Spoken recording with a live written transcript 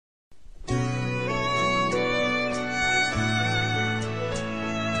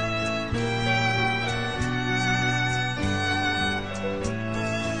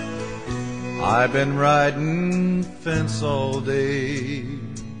I've been riding fence all day,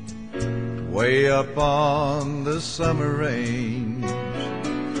 way up on the summer range.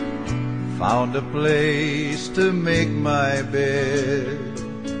 Found a place to make my bed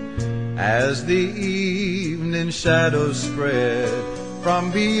as the evening shadows spread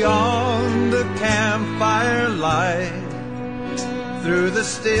from beyond the campfire light. Through the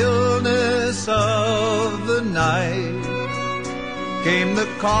stillness of the night came the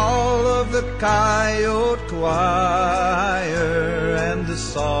call of the coyote choir and the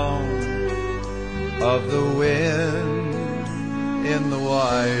song of the wind in the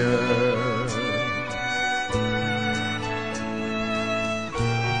wire.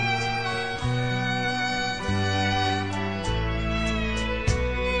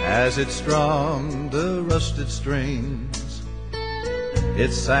 As it strummed the rusted strings,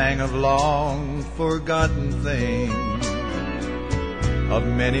 it sang of long forgotten things, of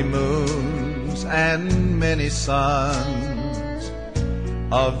many moons and many suns,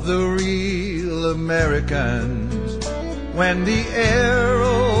 of the real Americans, when the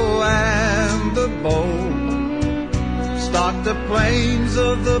arrow and the bow stalked the plains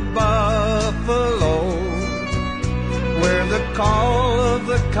of the buffalo, where the call of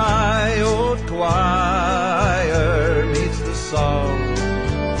the coyote choir meets the song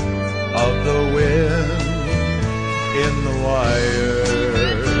of the wind in the wire.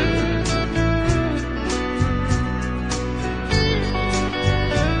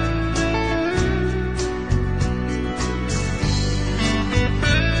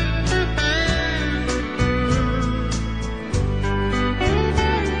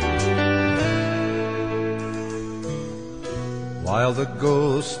 While the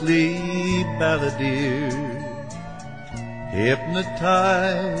ghostly balladeer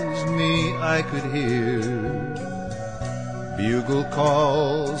hypnotized me, I could hear bugle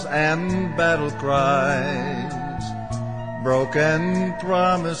calls and battle cries, broken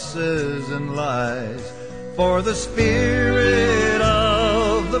promises and lies. For the spirit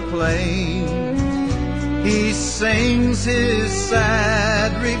of the plains, he sings his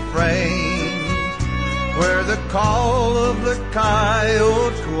sad refrain, where the call of the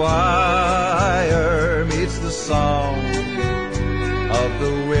coyote choir meets the song of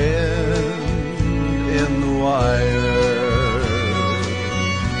the wind in the wire.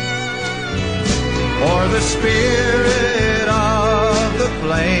 For the spirit of the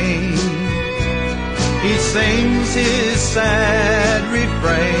plain, he sings his sad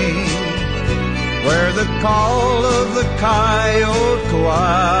refrain, where the call of the coyote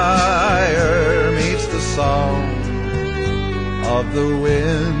choir meets the song of the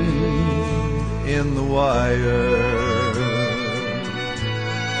wind in the wire.